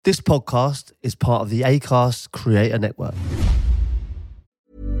This podcast is part of the Acast Creator Network.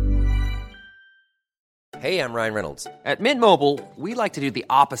 Hey, I'm Ryan Reynolds. At Mint Mobile, we like to do the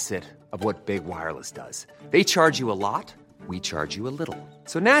opposite of what Big Wireless does. They charge you a lot, we charge you a little.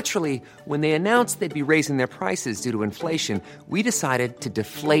 So naturally, when they announced they'd be raising their prices due to inflation, we decided to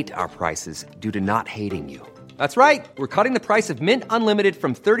deflate our prices due to not hating you. That's right. We're cutting the price of Mint Unlimited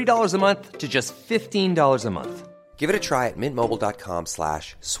from $30 a month to just $15 a month. Give it a try at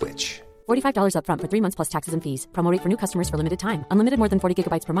mintmobile.com/switch. $45 up front for 3 months plus taxes and fees. Promo rate for new customers for limited time. Unlimited more than 40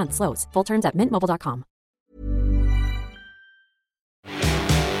 gigabytes per month. Slows full terms at mintmobile.com.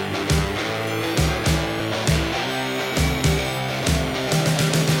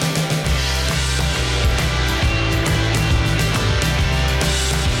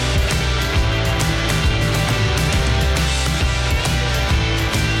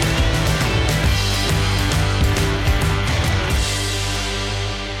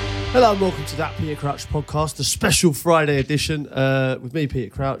 Hello and welcome to That Peter Crouch podcast, the special Friday edition with me,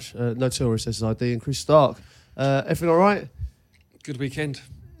 Peter Crouch, Notorious SSID, and Chris Stark. Everything all right? Good weekend.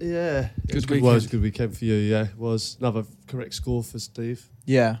 Yeah. Good weekend. It was a good weekend for you, yeah. It was another correct score for Steve.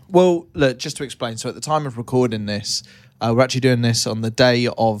 Yeah. Well, look, just to explain, so at the time of recording this, we're actually doing this on the day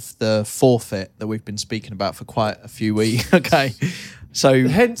of the forfeit that we've been speaking about for quite a few weeks. Okay. So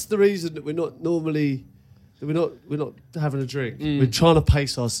hence the reason that we're not having a drink. We're trying to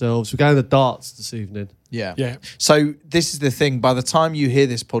pace ourselves. We're going to darts this evening. Yeah. So this is the thing. By the time you hear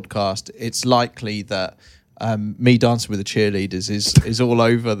this podcast, it's likely that me dancing with the cheerleaders is all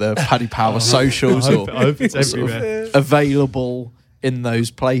over the Paddy Power socials I hope it's everywhere. Available in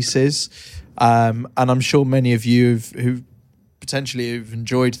those places. And I'm sure many of you who potentially have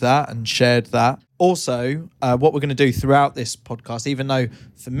enjoyed that and shared that. Also, what we're going to do throughout this podcast, even though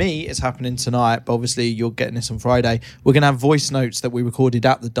for me it's happening tonight, but obviously you're getting this on Friday, we're going to have voice notes that we recorded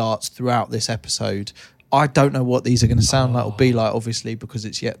at the darts throughout this episode. I don't know what these are going to sound like or be like, obviously, because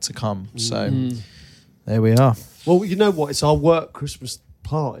it's yet to come. So there we are. Well, you know what? It's our work Christmas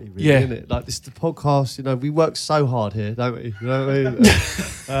party, really, isn't it? Like, this is the podcast, you know, we work so hard here, don't we? You know what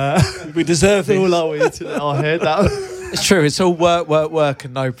I mean? We deserve it. All our internet, our head out. It's true. It's all work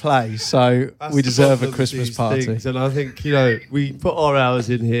and no play. So we deserve a Christmas party. Things. And I think, you know, we put our hours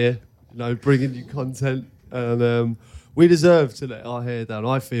in here, you know, bringing you content. And we deserve to let our hair down,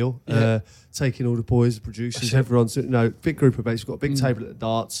 I feel. Taking all the boys, the producers, everyone's, you know, big group of mates. We've got a big table at the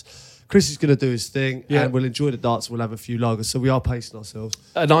darts. Chris is going to do his thing, and we'll enjoy the darts. We'll have a few lagers. So we are pacing ourselves.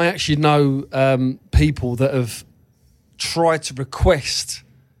 And I actually know people that have tried to request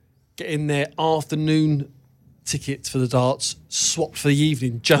getting their afternoon tickets for the darts swapped for the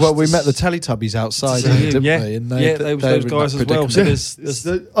evening. Well, we met the Teletubbies outside, didn't we? And they were those guys as well. So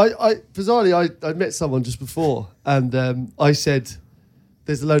bizarrely, I met someone just before, and I said,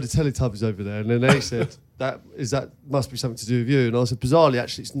 "There's a load of Teletubbies over there," and then they said, "That must be something to do with you." And I said, "Bizarrely,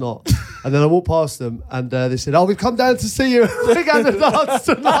 actually, it's not." And then I walked past them, and they said, "Oh, we've come down to see you. We're going to dance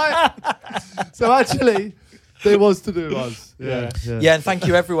tonight." So actually, it was to do with us. Yeah, and thank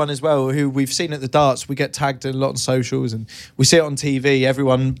you everyone as well who we've seen at the darts. We get tagged in a lot on socials, and we see it on TV.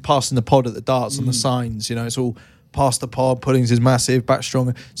 Everyone passing the pod at the darts on the signs. You know, it's all past the pod. Puddings is massive, back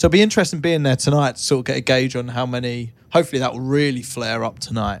stronger. So it'll be interesting being there tonight to sort of get a gauge on how many. Hopefully that will really flare up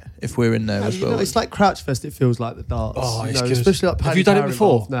tonight if we're in there as well. You know, it's like Crouch Fest. It feels like the darts. Oh, it's good. Especially like Paddy Have you done Power it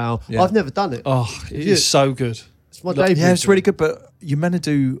before? involved now, Yeah. I've never done it. Oh, it is so good. It's my debut. Yeah, it's really good. But you're meant to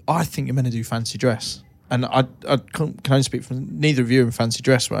do. I think you're meant to do fancy dress. And I can only speak from neither of you in fancy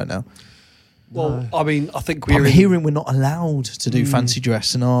dress right now. Well, I mean, I think I'm hearing we're not allowed to do fancy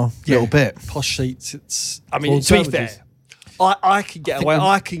dress in our little bit. Posh sheets. It's. I mean, to be fair, I can get away.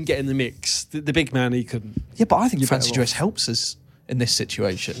 I can get in the mix. The big man, he couldn't. Yeah, but I think fancy dress helps us in this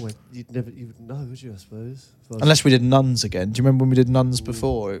situation. Well, you wouldn't know, would you? I suppose. Unless we did nuns again. Do you remember when we did nuns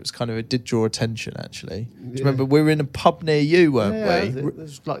before? It was kind of, it did draw attention actually. Do you remember we were in a pub near you, weren't we? It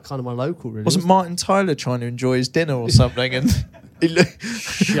was like kind of my local, really. Wasn't Martin Tyler trying to enjoy his dinner or something? And he looked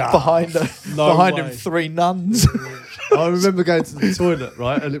behind him, 3 nuns. I remember going to the toilet,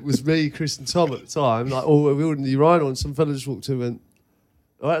 right, and it was me, Chris, and Tom at the time. Like, we all in the urinal, and some fella just walked in and went,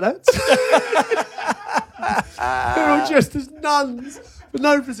 "All right, lads." They're all dressed as nuns. For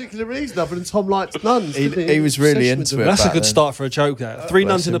no particular reason other than Tom liked nuns. He was really into it. That's a good start for a joke, that. 3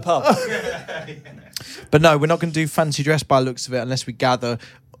 nuns in a pub. But no, we're not going to do fancy dress by the looks of it unless we gather.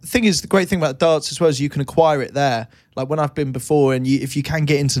 The thing is, the great thing about darts as well is you can acquire it there. Like when I've been before, and if you can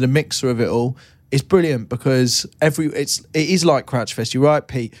get into the mixer of it all, it's brilliant because it is like Crouch Fest. You're right,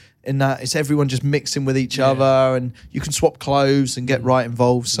 Pete, in that it's everyone just mixing with each other, and you can swap clothes and get right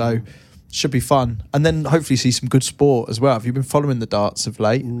involved. So Should be fun. And then hopefully see some good sport as well. Have you been following the darts of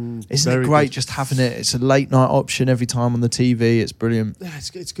late? Isn't it great just having it? It's a late night option every time on the TV. It's brilliant. Yeah,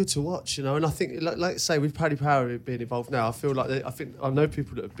 it's good to watch, you know. And I think, like I say, with Paddy Power being involved now, I feel like I know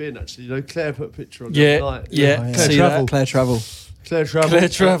people that have been actually. You know, Claire put a picture on the other night. Yeah. Claire Travel. Claire Travel,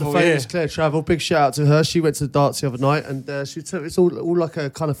 the famous Claire Travel. Big shout out to her. She went to the darts the other night, and she said it's all like a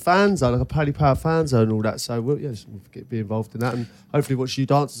kind of fan zone, like a Paddy Power fan zone, and all that. So we'll be involved in that, and hopefully watch you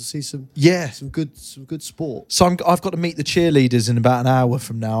dance and see some good sport. So I've got to meet the cheerleaders in about an hour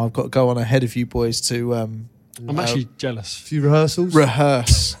from now. I've got to go on ahead of you boys to. I'm actually jealous. A few rehearsals.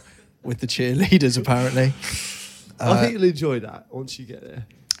 Rehearse with the cheerleaders. Apparently, I think you'll enjoy that once you get there.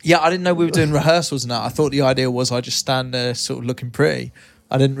 Yeah, I didn't know we were doing rehearsals and that. I thought the idea was I just stand there sort of looking pretty.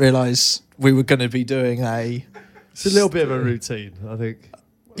 I didn't realise we were going to be doing It's a little bit of a routine, I think.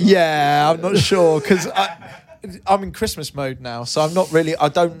 Yeah, I'm not sure because I'm in Christmas mode now, so I'm not really. I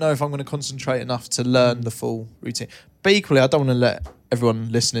don't know if I'm going to concentrate enough to learn the full routine. But equally, I don't want to let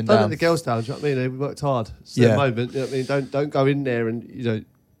everyone listening Don't down. let the girls down. Do you know what I mean? They worked hard. It's their moment. You know what I mean? Don't go in there and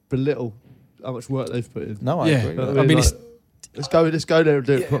belittle how much work they've put in. No, I agree. I mean, let's go there and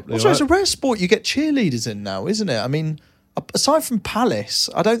do it properly. Also, it's a rare sport you get cheerleaders in now, isn't it? I mean, aside from Palace,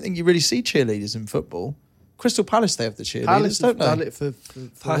 I don't think you really see cheerleaders in football. Crystal Palace, they have the cheerleaders, Palace don't they? done it for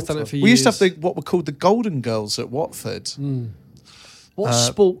years. We used to have what were called the Golden Girls at Watford. What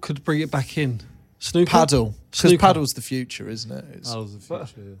sport could bring it back in? Snooker? Paddle. Because paddle's the future, isn't it? Paddle's the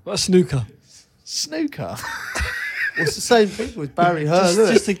future. Yeah. What snooker? Snooker. Well, it's the same thing with Barry Hearn,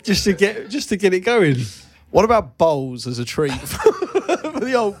 isn't it? just to get it going. What about bowls as a treat for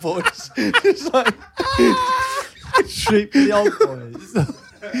the old boys? It's like treat for the old boys.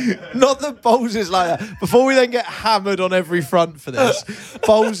 Not that bowls is like that. Before we then get hammered on every front for this,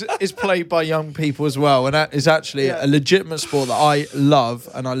 bowls is played by young people as well, and that is actually a legitimate sport that I love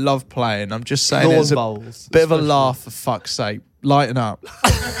and I love playing. I'm just saying, it's a bowls, bit of a laugh for fuck's sake. Lighten up.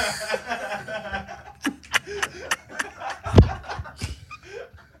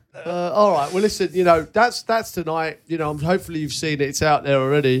 All right. Well, listen. That's tonight. Hopefully you've seen it. It's out there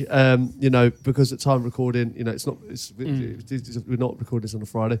already. Because at time recording, it's not. We're not recording this on a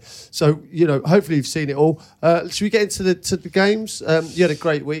Friday. So hopefully you've seen it all. Should we get into the games? You had a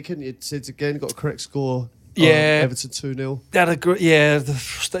great weekend. You did again. Got a correct score. Everton 2-0. They had a great.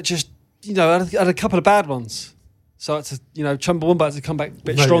 That just had a couple of bad ones. So it's Chumbawamba had to come back a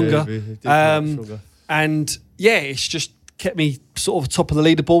bit stronger. And it's just kept me sort of top of the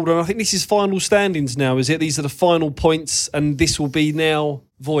leaderboard, and I think this is final standings now, is it? These are the final points, and this will be now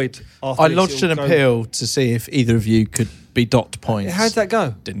void. I lodged an appeal to see if either of you could be docked points. How did that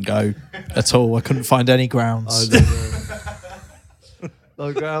go? Didn't go at all. I couldn't find any grounds.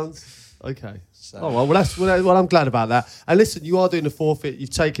 No grounds. Okay. So. Oh well, I'm glad about that. And listen, you are doing the forfeit. You've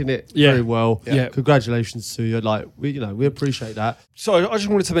taken it very well. Yeah. Congratulations to you. Like we appreciate that. So I just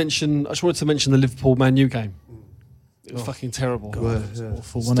wanted to mention the Liverpool Man U game. It was fucking terrible. God, it was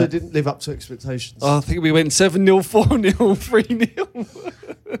awful, Still didn't live up to expectations. I think we went 7-0, 4-0,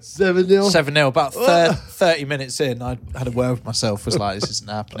 3-0. 7-0? 7-0. About 30 minutes in, I had a word with myself. Was like, this isn't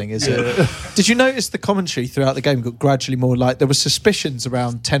happening, is it? Did you notice the commentary throughout the game got gradually more like, there were suspicions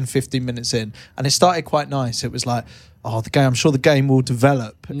around 10, 15 minutes in, and it started quite nice. It was like, I'm sure the game will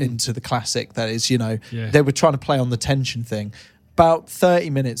develop into the classic that is, they were trying to play on the tension thing. About 30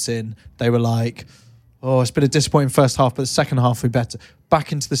 minutes in, they were like, it's been a disappointing first half, but the second half we better.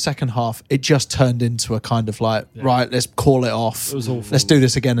 Back into the second half, it just turned into a kind of like, right, let's call it off. It was awful. Let's do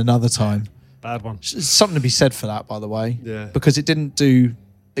this again another time. Bad one. Something to be said for that, by the way. Yeah. Because it didn't do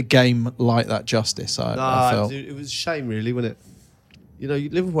a game like that justice, I felt. It was a shame, really, wasn't it?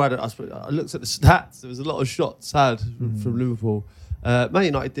 Liverpool had, I looked at the stats, there was a lot of shots had from Liverpool. Man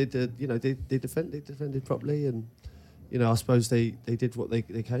United did, they defended properly, and I suppose they did what they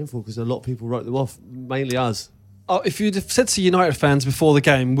came for, because a lot of people wrote them off, mainly us. If you'd have said to United fans before the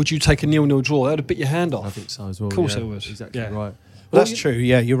game, would you take a 0-0 draw? That would have bit your hand off. I think so as well. Of course it would. Exactly right. Well, that's true.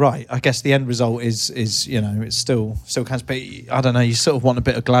 Yeah, you're right. I guess the end result is it's still counts. But I don't know. You sort of want a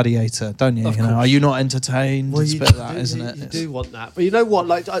bit of gladiator, don't you? Are you not entertained? Well, it's a bit of that, isn't it? You do want that. But you know what?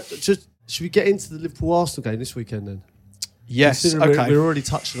 Like, should we get into the Liverpool Arsenal game this weekend then? Yes. Considering Okay. We're already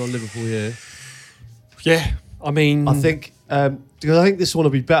touching on Liverpool here. Yeah. I mean, I think because I think this one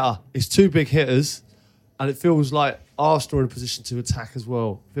will be better. It's two big hitters, and it feels like Arsenal are in a position to attack as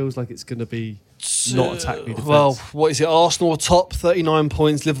well. Feels like it's going to be not attack, be defence. Well, what is it? Arsenal are top, 39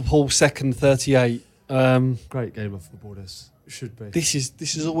 points. Liverpool second, 38. Great game of football. This should be. This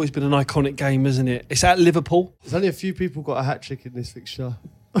has always been an iconic game, isn't it? It's at Liverpool. There's only a few people got a hat trick in this fixture.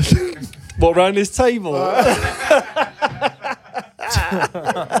 What, around this table?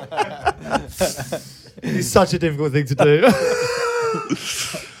 It's such a difficult thing to do.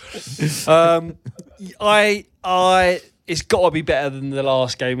 It's got to be better than the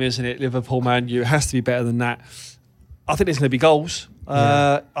last game, isn't it? Liverpool, Man U. It has to be better than that. I think there's going to be goals.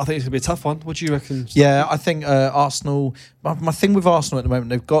 I think it's going to be a tough one. What do you reckon? Yeah, I think Arsenal. My thing with Arsenal at the moment,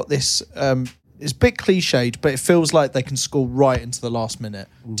 they've got this. It's a bit cliched, but it feels like they can score right into the last minute.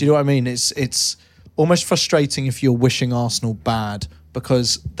 Do you know what I mean? It's almost frustrating if you're wishing Arsenal bad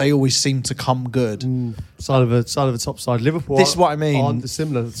because they always seem to come good. Sign of a top side. Liverpool. This is what I mean. Aren't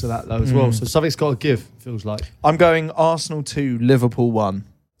dissimilar to that though as well. So something's got to give. Feels like. I'm going Arsenal 2, Liverpool 1.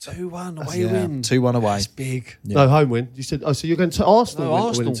 2-1 away win. 2-1 away. That's big. Yeah. No, home win. You said. Oh, so you're going to Arsenal? No, win,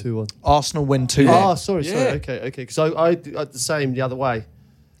 Arsenal. Winning 2-1. Arsenal win 2-1. Oh, sorry. Yeah. Okay. Because I did the same the other way.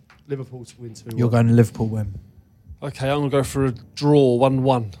 Liverpool to win 2-1. You're going Liverpool win. Okay, I'm going to go for a draw,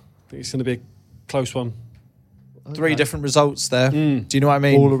 1-1. I think it's going to be a close one. Okay. 3 different results there. Do you know what I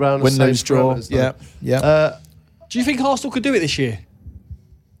mean? All around the win same lose draw. parameters, Yeah, though. yeah. Do you think Arsenal could do it this year?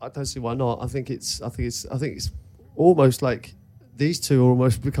 I don't see why not. I think it's almost like these two are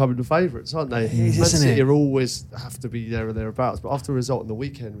almost becoming the favourites, aren't they? Man isn't City it? are always have to be there or thereabouts. But after a result on the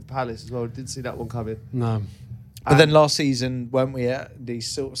weekend with Palace as well, I didn't see that one coming. No. But then last season, weren't we at these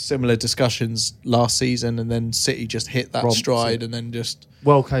sort of similar discussions last season, and then City just hit that Romped stride, it. and then just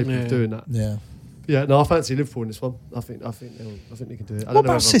Well capable of doing that. yeah. Yeah, no, I fancy Liverpool in this one. I think they can do it. I What don't know about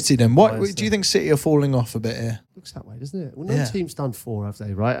whether City then? I'm What biased do you there. think City are falling off a bit here? Looks that way, doesn't it? Well, no Yeah. team's done 4, have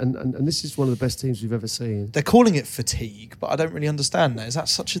they? Right, and this is one of the best teams we've ever seen. They're calling it fatigue, but I don't really understand that. Is that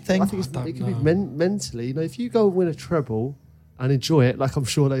such a thing? I think it can be mentally. You know, if you go and win a treble and enjoy it, like I'm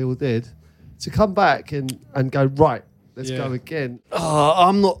sure they all did, to come back and go right, let's go again.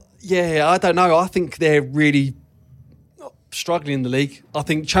 I'm not. Yeah, I don't know. I think they're really struggling in the league. I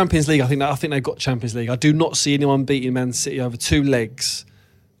think Champions League. I think they've got Champions League. I do not see anyone beating Man City over 2 legs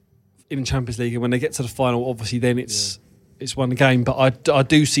in Champions League. And when they get to the final, obviously, then it's one game. But I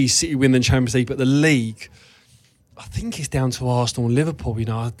do see City win the Champions League. But the league, I think it's down to Arsenal and Liverpool. You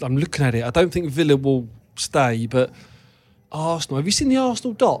know, I'm looking at it. I don't think Villa will stay, but Arsenal. Have you seen the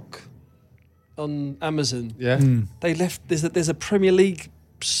Arsenal doc on Amazon? Yeah. They left. There's a Premier League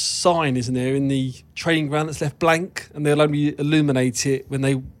sign, isn't there, in the training ground that's left blank, and they'll only illuminate it when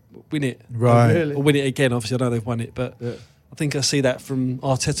they win it, Right. Really? or win it again. Obviously, I know they've won it, but I think I see that from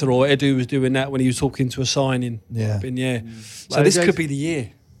Arteta, or Edu was doing that when he was talking to a signing. Yeah. So Like, this guys- could be the year.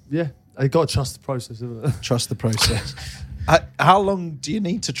 Yeah, they got to trust the process, haven't they? Trust the process. How long do you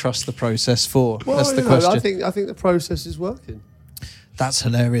need to trust the process for? Well, That's the you know, question. I think the process is working. That's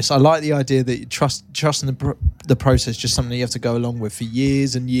hilarious. I like the idea that you trusting the process, just something you have to go along with for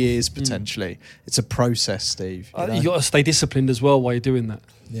years and years potentially. It's a process, Steve. You know? You got to stay disciplined as well while you're doing that.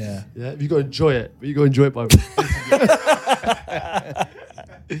 Yeah. Yeah, you got to enjoy it, but you got to enjoy it by.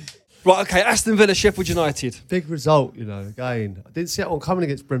 Right, okay. Aston Villa, Sheffield United. Big result, you know. Again, I didn't see that one coming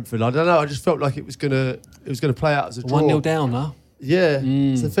against Brentford. I don't know. I just felt like it was gonna play out as a draw. 1-0 down, huh? Yeah,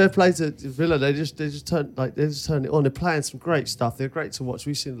 so fair play to Villa. They just turned it on. They're playing some great stuff. They're great to watch.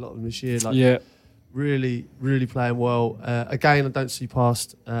 We've seen a lot of them this year. Really, really playing well. Again, I don't see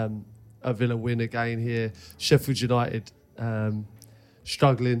past a Villa win again here. Sheffield United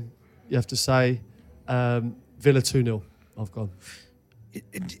struggling, you have to say. Villa 2-0. I've gone.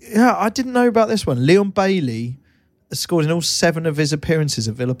 Yeah, I didn't know about this one. Leon Bailey has scored in all 7 of his appearances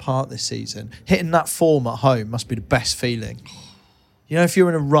at Villa Park this season. Hitting that form at home must be the best feeling. You know, if you're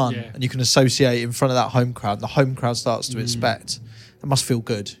in a run and you can associate in front of that home crowd, the home crowd starts to expect. That must feel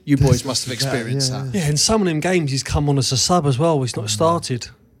good. You boys must have experienced that. Yeah, in some of them games he's come on as a sub as well. He's not started.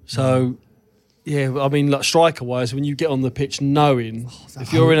 So, yeah, I mean, like striker-wise, when you get on the pitch knowing,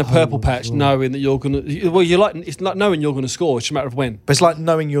 if you're in a purple patch, knowing that you're going to... Well, it's like knowing you're going to score. It's just a matter of when. But it's like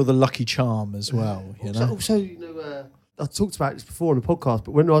knowing you're the lucky charm as well, you know? Also, you know, I talked about this before on the podcast,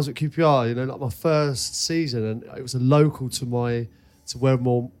 but when I was at QPR, you know, like my first season, and it was a local to where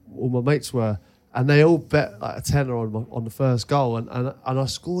all my mates were, and they all bet like a tenner on the first goal, and I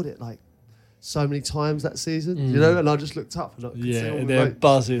scored it like so many times that season, you know, and I just looked up and I could see all the they're mates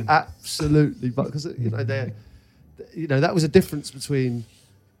buzzing. absolutely, but because you know that was a difference between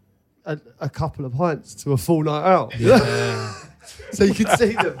a couple of pints to a full night out. Yeah. So you could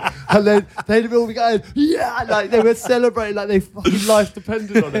see them, and then they'd all be going, yeah, like they were celebrating like they fucking life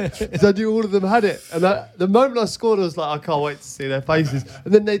depended on it. Because I knew all of them had it, and the moment I scored, I was like, I can't wait to see their faces.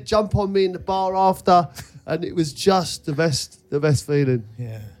 And then they'd jump on me in the bar after, and it was just the best feeling.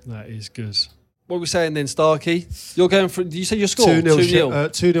 Yeah. That is good. What are we saying then, Starkey? You're going for... Did you say your score? 2-0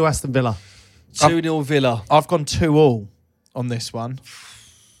 2-0 Aston Villa. 2-0 Villa. I've gone 2-2 on this one.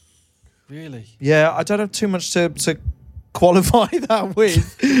 Really? Yeah, I don't have too much to qualify that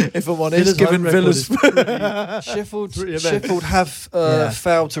with, if I'm honest, given Villa's. Sheffield have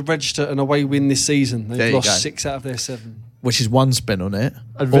failed to register an away win this season. They've lost 6 out of their 7. Which is one spin on it.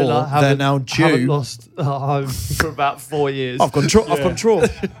 And Villa they're now due. Haven't lost at home for about 4 years. I've gone draw. I've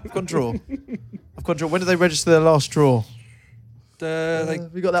gone draw. When did they register their last draw? We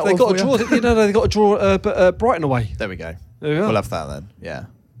got that they one. Got a draw. They got a draw. Brighton away. There we go. There we are. We'll have that then. Yeah.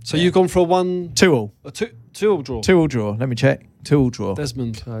 So you've gone for a 1-2-all. 2-2-all draw. 2-2-all draw. Let me check. 2-2-all draw.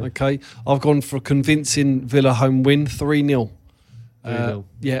 Desmond. Okay. I've gone for a convincing Villa home win, 3-0. 3-0.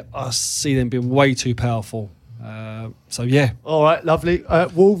 Yeah, I see them being way too powerful. So yeah. All right, lovely.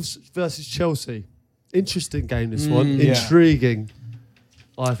 Wolves versus Chelsea. Interesting game, this one. Yeah. Intriguing,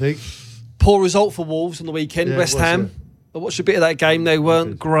 I think. Poor result for Wolves on the weekend. Yeah, West Ham. I watched a bit of that game. They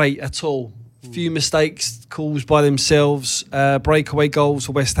weren't great at all. Few mistakes caused by themselves. Breakaway goals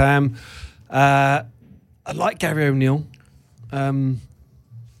for West Ham. I like Gary O'Neill.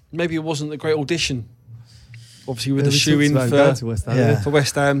 Maybe it wasn't a great audition. Obviously, with the shoe-in for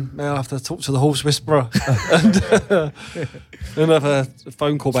West Ham. I'll have to talk to the horse whisperer and have a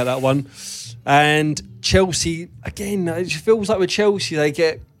phone call about that one. And Chelsea, again, it just feels like with Chelsea, they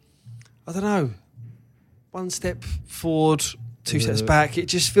get, I don't know, 1 step forward, 2 steps back. It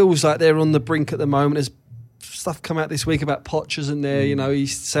just feels like they're on the brink at the moment. There's stuff come out this week about Poch, isn't there? You know,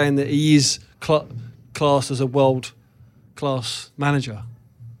 he's saying that he is classed as a world-class manager.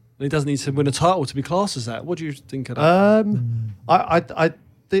 He doesn't need to win a title to be classed as that. What do you think of that?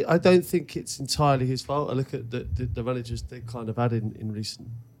 I don't think it's entirely his fault. I look at the managers they've kind of had in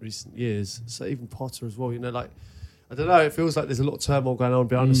recent years. So even Potter as well. You know, like, I don't know. It feels like there's a lot of turmoil going on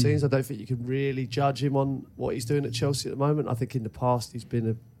behind the scenes. I don't think you can really judge him on what he's doing at Chelsea at the moment. I think in the past has been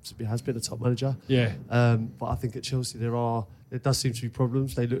a top manager. Yeah. But I think at Chelsea there does seem to be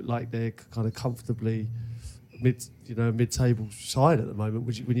problems. They look like they're kind of comfortably mid-table side at the moment.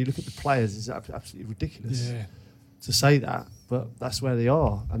 When you look at the players, it's absolutely ridiculous to say that, but that's where they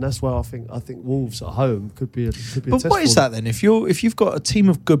are, and that's where I think Wolves at home could be a test. But what is that then? If you've got a team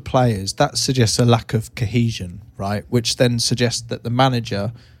of good players, that suggests a lack of cohesion, right? Which then suggests that the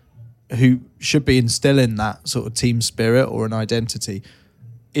manager, who should be instilling that sort of team spirit or an identity,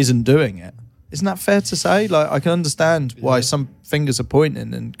 isn't doing it. Isn't that fair to say? Like, I can understand why some fingers are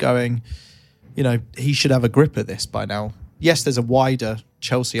pointing and going, you know, he should have a grip at this by now. Yes, there's a wider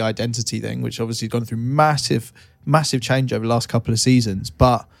Chelsea identity thing, which obviously has gone through massive change over the last couple of seasons,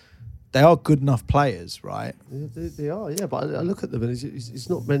 but they are good enough players, right? They are, yeah. But I look at them and it's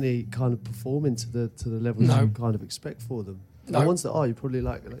not many kind of performing to the levels you kind of expect for them. The ones that are, you probably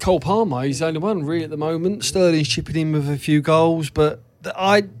like Cole Palmer, he's the only one really at the moment. Sterling's chipping in with a few goals, but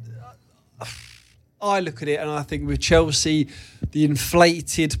I look at it and I think with Chelsea, the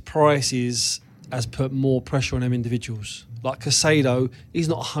inflated prices has put more pressure on them individuals. Like Casado, he's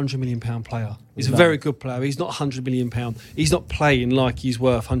not a £100 million player. He's a very good player. He's not £100 million. He's not playing like he's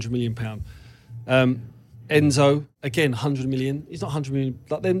worth £100 million. Enzo, again, 100 million. He's not 100 million.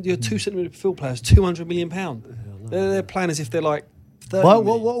 Like them, your 2 centre midfield players, £200 million. They're playing as if they're like 30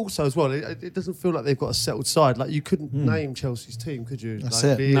 well, also as well, it doesn't feel like they've got a settled side. Like, you couldn't name Chelsea's team, could you? That's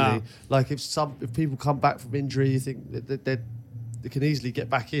like, it. Really. No. Like, if people come back from injury, you think that they can easily get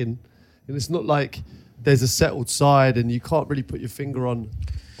back in. And it's not like there's a settled side and you can't really put your finger on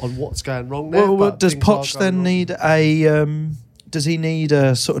what's going wrong there. Well, does Poch then need does he need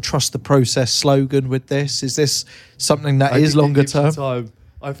a sort of trust the process slogan with this? Is this something that is longer term?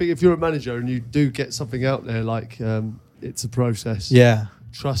 I think if you're a manager and you do get something out there like it's a process,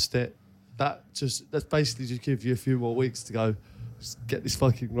 trust it. That's basically just give you a few more weeks to go. Just get this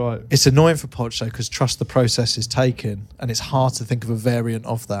fucking right. It's annoying for Poch though, because trust the process is taken, and it's hard to think of a variant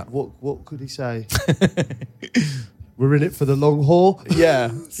of that. What could he say? We're in it for the long haul. Yeah,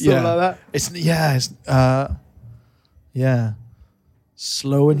 something like that. It's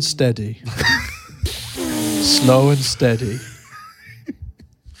slow and steady. Slow and steady.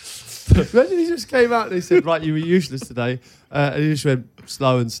 Imagine he just came out and he said, "Right, you were useless today," and he just went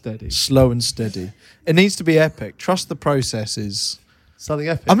slow and steady. Slow and steady. It needs to be epic. Trust the process is something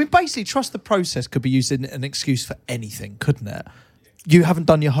epic. I mean, basically, trust the process could be used in an excuse for anything, couldn't it? You haven't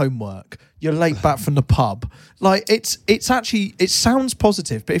done your homework. You're late back from the pub. Like, it's actually, it sounds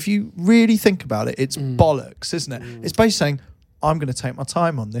positive, but if you really think about it, it's bollocks, isn't it? It's basically saying, I'm going to take my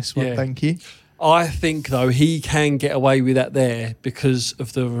time on this one, thank you. I think, though, he can get away with that there because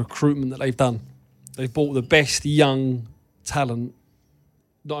of the recruitment that they've done. They've bought the best young talent,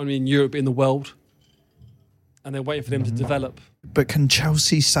 not only in Europe, but in the world. And they're waiting for them to develop. But can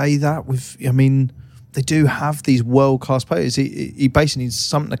Chelsea say that with, I mean, they do have these world-class players. He basically needs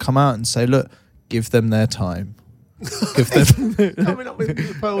something to come out and say, look, give them their time. Give them. Coming up with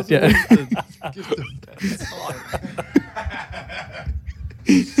the pearls. Yeah. Give them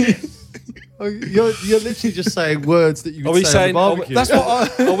You're literally just saying words that you would say on the barbecue. That's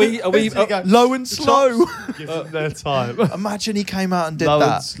what Are we? low and slow. Give them their time. Imagine he came out and did Low and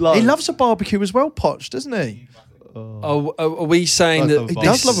that. slow. He loves a barbecue as well, Poch, doesn't he? Are we saying I that love a He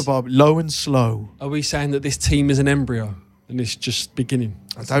does love a barbecue. Low and slow. Are we saying that this team is an embryo and it's just beginning?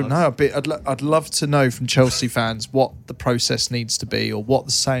 I don't know. I'd love to know from Chelsea fans what the process needs to be or what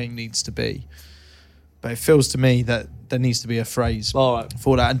the saying needs to be. But it feels to me that there needs to be a phrase for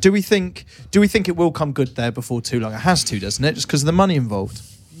that. And do we think it will come good there before too long? It has to, doesn't it? Just because of the money involved.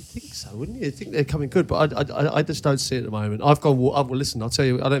 You think so, wouldn't you? I think they're coming good, but I just don't see it at the moment. I've gone. Well, listen, I'll tell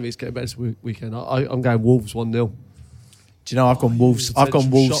you. I don't think it's getting better this weekend. I'm going Wolves 1-0. Do you know I've gone Wolves? I've gone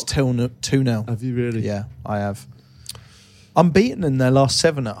Wolves 2-0. Have you really? Yeah, I have. Unbeaten in their last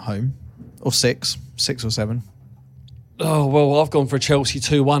 7 at home, or 6 or 7. Oh well, I've gone for a Chelsea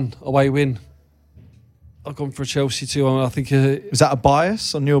 2-1 away win. I've gone for a Chelsea 2-1. I think. Is that a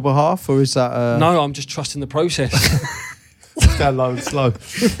bias on your behalf, or is that? No, I'm just trusting the process. Down low and slow.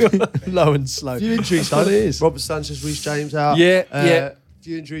 Low and slow. Few injuries, That's what it is. Robert Sanchez, Reece James out. Yeah.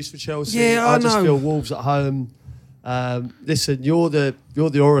 Few injuries for Chelsea. Yeah, I just know. feel Wolves at home. Listen, you're the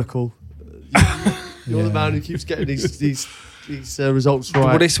oracle. You're the man who keeps getting these results right.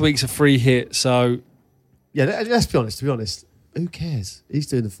 Well, this week's a free hit, so Yeah, let's be honest. To be honest, who cares? He's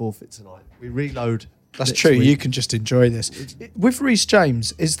doing the forfeit tonight. We reload. That's next true. week. You can just enjoy this. With Reece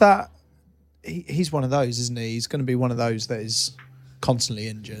James, is that he's one of those, isn't he? He's going to be one of those that is constantly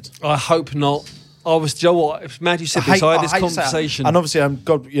injured. I hope not. I was, do you know what? If Matt, you said this, I had this hate to say it. conversation. And obviously,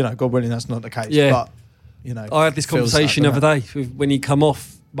 God willing, that's not the case. Yeah. But I had this feels conversation that, the other day when he come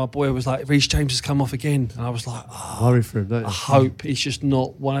off. My boy was like, Reece James has come off again, and I was like, Worry for him, don't you? I hope he's just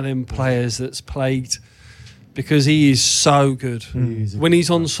not one of them players that's plagued, because he is so good. When he's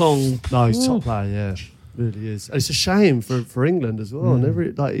on song, No, he's top player. Yeah, really is. And it's a shame for England as well. Never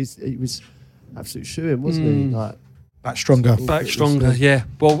he was absolute shoo-in, wasn't he? Like, back stronger. back stronger. Yeah.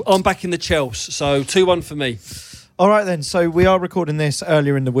 Well, I'm back in the Chelsea, so 2-1 for me. All right, then. So we are recording this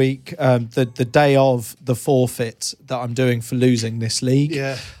earlier in the week, the day of the forfeit that I'm doing for losing this league.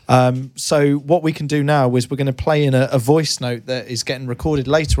 Yeah. So what we can do now is we're going to play in a voice note that is getting recorded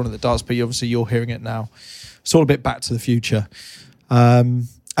later on at the darts, but obviously you're hearing it now. It's all a bit Back to the Future. And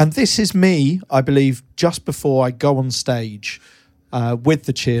this is me, I believe, just before I go on stage with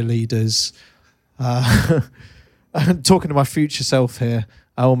the cheerleaders, talking to my future self here.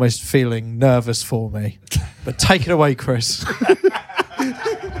 Almost feeling nervous for me. But take it away, Chris.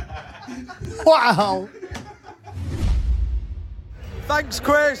 wow. Thanks,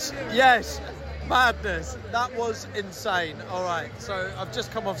 Chris. Yes, madness. That was insane. All right, so I've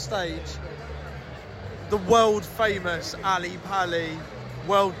just come off stage. The world famous Ali Pali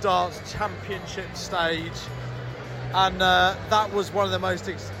World Darts Championship stage. And that was one of the most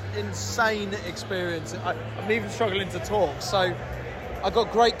insane experiences. I'm even struggling to talk. So I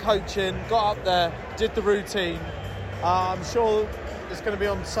got great coaching, got up there, did the routine. I'm sure it's going to be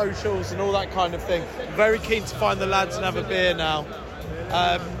on socials and all that kind of thing. Very keen to find the lads and have a beer now.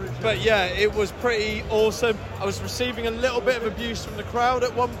 But yeah, it was pretty awesome. I was receiving a little bit of abuse from the crowd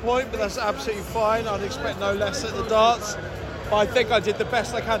at one point, but that's absolutely fine. I'd expect no less at the darts. But I think I did the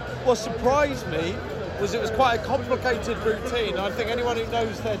best I can. What surprised me was it was quite a complicated routine. I think anyone who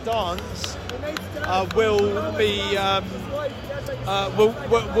knows their dance will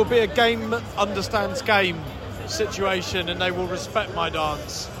be a game understands game situation, and they will respect my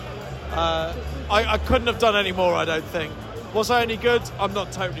dance. I couldn't have done any more, I don't think. Was I any good? I'm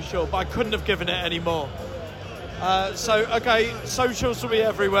not totally sure, but I couldn't have given it any more. Okay, socials will be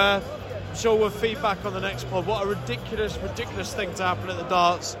everywhere. I'm sure we'll feedback on the next pod. What a ridiculous thing to happen at the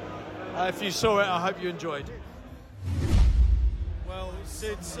darts. If you saw it, I hope you enjoyed. Well,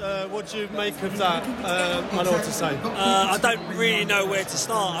 Sid, what do you make of that? I know what to say. I don't really know where to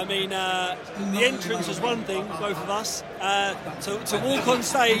start. I mean, the entrance was one thing, both of us. To walk on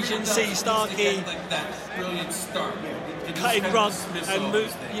stage and see Starkey cutting rug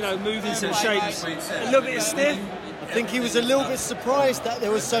and moving some shapes, a little bit stiff. I think he was a little bit surprised that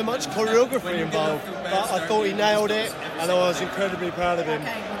there was so much choreography involved, but I thought he nailed it, and I was incredibly proud of him.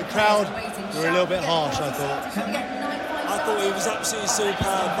 The crowd were a little bit harsh, I thought. I thought he was absolutely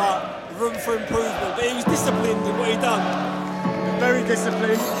superb, but room for improvement. But he was disciplined in what he done. Very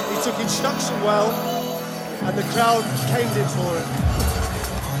disciplined. He took instruction well, and the crowd caned him for it.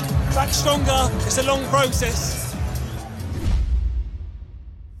 Back stronger. It's a long process.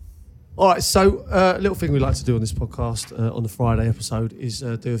 All right, so a little thing we like to do on this podcast on the Friday episode is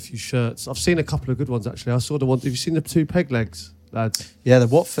do a few shirts. I've seen a couple of good ones actually. I saw the one. Have you seen the 2 peg legs, lads? Yeah, the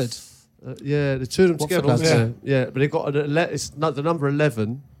Watford. Yeah, the two of them Watford together. lads. Yeah, but they've got it's not the number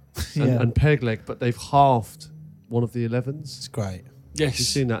 11 Yeah. and peg leg, but they've halved one of the 11s. It's great. You've Yes.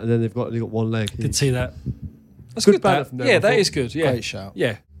 seen that, and then they've got one leg. Did see that. That's Good good. banner That. from them, Yeah, I that thought. is good. Yeah. Great shout.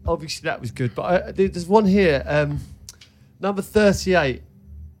 Yeah. Obviously, that was good. But there's one here, number 38.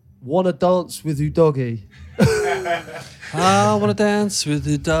 Wanna dance with you, doggy? I want to dance with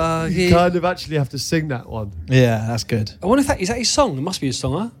the doggy. You kind of actually have to sing that one. Yeah, that's good. I wonder if is that his song? It must be his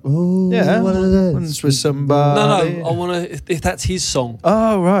song, huh? Oh, Yeah. wanna dance Once with somebody. No. I want to. If that's his song,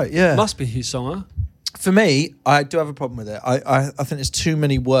 Oh, right, yeah. must be his song, huh? For me, I do have a problem with it. I think there's too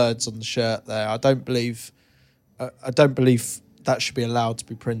many words on the shirt there. I don't believe that should be allowed to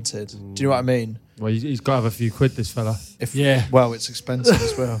be printed. Do you know what I mean? Well, he's got to have a few quid, this fella. Yeah. Well, it's expensive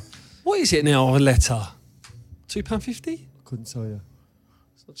as well. What is it now? A letter, £2.50. Couldn't tell you.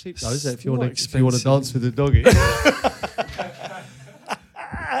 It's not cheap though, is it? If you More want to dance with the doggy.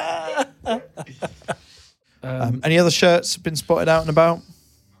 Any other shirts been spotted out and about?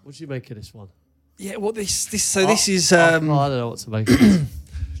 What do you make of this one? Yeah. Well, this is I don't know what to make of this.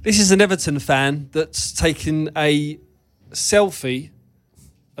 this is an Everton fan that's taken a selfie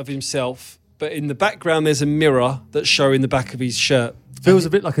of himself, but in the background there's a mirror that's showing the back of his shirt. Feels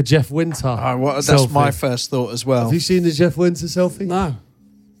a bit like a Jeff Winter. That's selfie. my first thought as well. Have you seen the Jeff Winter selfie? No.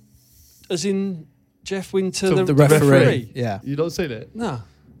 As in Jeff Winter, So the referee. Yeah. You not seen it? No.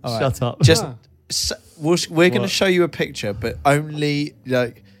 All right. Shut up. Just No. we're going to What? show you a picture, but only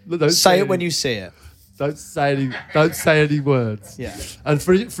like Look, don't say it when any- you see it. Don't say any words. Yeah. And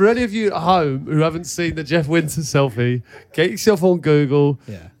for any of you at home who haven't seen the Jeff Winter selfie, get yourself on Google.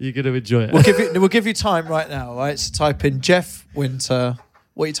 Yeah. You're going to enjoy it. We'll give you time right now, right? So type in Jeff Winter.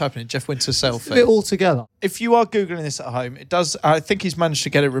 What are you typing in? Jeff Winter Do it selfie. all together. If you are Googling this at home, it does. I think he's managed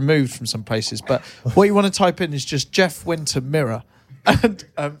to get it removed from some places. But what you want to type in is just Jeff Winter mirror. And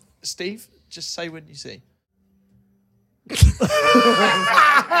Steve, just say when you see.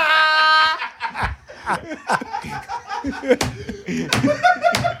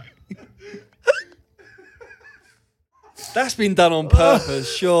 That's been done on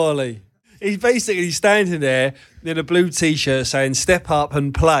purpose, surely. He's basically standing there in a blue t-shirt saying, "Step up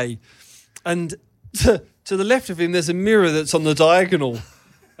and play." And to the left of him, there's a mirror that's on the diagonal.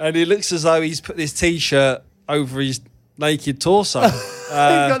 And it looks as though he's put this t-shirt over his naked torso. He's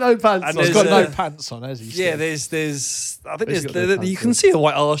got no pants and on. He's there's got no a- pants on, has he? Yeah, Steve? there's. I think He's there's. got no pants You can on. see a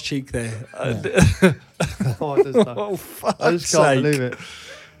white arse cheek there. Oh, I just don't. Oh, fuck's I just can't sake. believe it.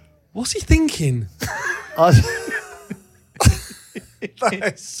 What's he thinking?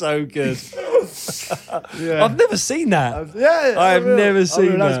 That's so good. Yeah. I've never seen that. Yeah, I have never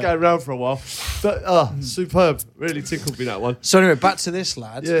seen That's that. going around for a while. But, superb. Really tickled me, that one. So anyway, back to this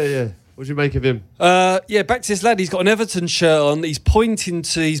lad. Yeah. What do you make of him? Yeah, back to this lad. He's got an Everton shirt on. He's pointing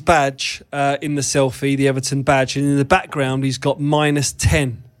to his badge in the selfie, the Everton badge, and in the background he's got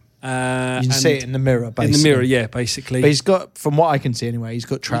 -10. You can see it in the mirror, basically. In the mirror, yeah, basically. But he's got, from what I can see anyway, he's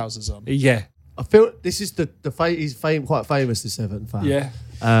got trousers on. Yeah, I feel this is he's quite famous, this Everton fan. yeah.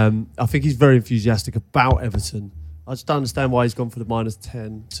 I think he's very enthusiastic about Everton. I just don't understand why he's gone for the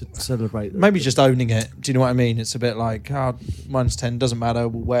 -10 to celebrate. Maybe just owning it. Do you know what I mean? It's a bit like, -10 doesn't matter,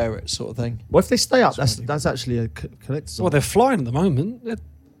 we'll wear it, sort of thing. Well, if they stay up, that's actually a collector's. Well, item. they're flying at the moment. Well,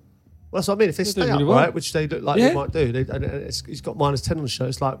 that's what I mean. If they They're stay doing up, really well. right, which they look like Yeah. they might do, he's got -10 on the show.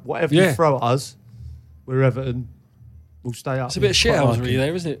 It's like whatever Yeah. you throw at us, we're Everton. We'll stay up. It's a bit of Quite shithouse like really it.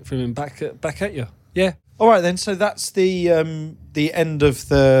 there, isn't it, from him back at you? Yeah. All right, then. So that's the end of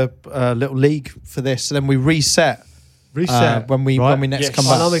the little league for this. So then we reset when we next Yes. come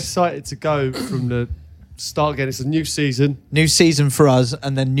And back. I'm excited to go from the start again. It's a new season. New season for us,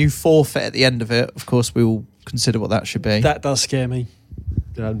 and then new forfeit at the end of it. Of course, we will consider what that should be. That does scare me.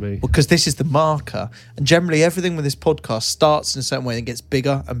 And me. Because this is the marker. And generally, everything with this podcast starts in a certain way and gets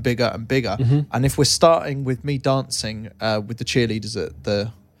bigger and bigger and bigger. Mm-hmm. And if we're starting with me dancing with the cheerleaders at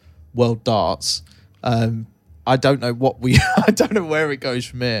the World Darts, I don't know I don't know where it goes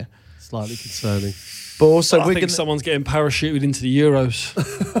from here. Slightly concerning. But also, I we're think going to. someone's getting parachuted into the Euros.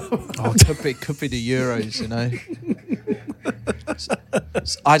 Oh, it could be the Euros, you know.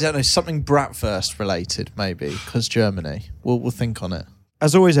 I don't know, something Bratwurst related, maybe, because Germany. We'll think on it.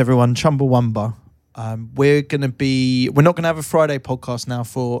 As always, everyone, Chumbawamba. We're not going to have a Friday podcast now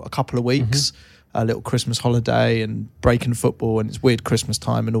for a couple of weeks. A little Christmas holiday and breaking football, and it's weird Christmas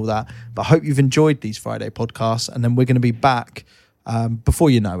time and all that. But I hope you've enjoyed these Friday podcasts, and then we're going to be back Before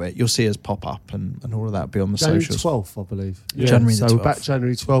you know it, you'll see us pop up and all of that will be on the January socials. 12th, I believe. Yeah. January so the 12th. we're back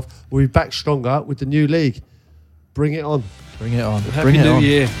January 12th. We'll be back stronger with the new league. Bring it on. Bring it on. Happy Bring it New on.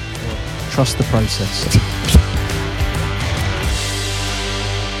 Year. Trust the process.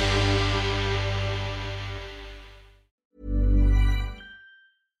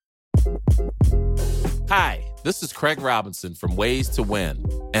 Hi, this is Craig Robinson from Ways to Win,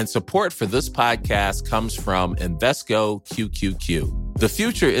 and support for this podcast comes from Invesco QQQ. The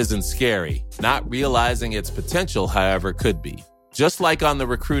future isn't scary. Not realizing its potential, however, could be. Just like on the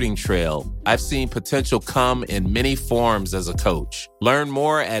recruiting trail, I've seen potential come in many forms as a coach. Learn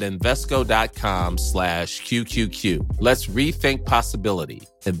more at Invesco.com/QQQ. Let's rethink possibility.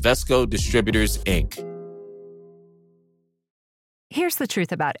 Invesco Distributors, Inc. Here's the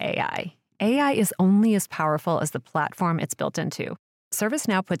truth about AI. AI is only as powerful as the platform it's built into.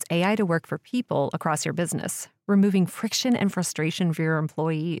 ServiceNow puts AI to work for people across your business, removing friction and frustration for your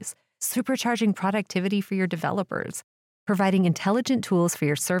employees, supercharging productivity for your developers, providing intelligent tools for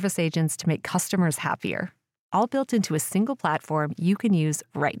your service agents to make customers happier. All built into a single platform you can use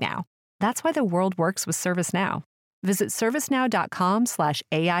right now. That's why the world works with ServiceNow. Visit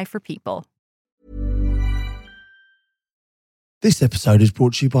servicenow.com/AI for people. This episode is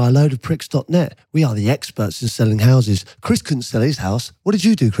brought to you by AloadofPricks.net. We are the experts in selling houses. Chris couldn't sell his house. What did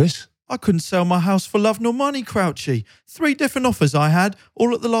you do, Chris? I couldn't sell my house for love nor money, Crouchy. 3 different offers I had,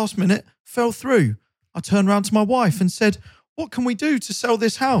 all at the last minute, fell through. I turned round to my wife and said, "What can we do to sell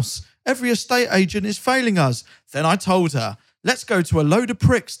this house? Every estate agent is failing us." Then I told her, "Let's go to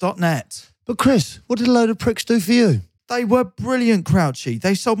AloadofPricks.net. But Chris, what did A Load of Pricks do for you? They were brilliant, Crouchy.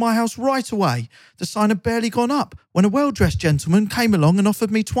 They sold my house right away. The sign had barely gone up when a well-dressed gentleman came along and offered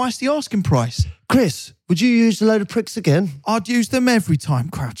me twice the asking price. Chris, would you use A Load of Pricks again? I'd use them every time,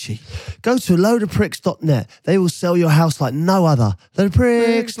 Crouchy. Go to AloadofPricks.net. They will sell your house like no other. Load of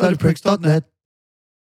Pricks, AloadofPricks.net.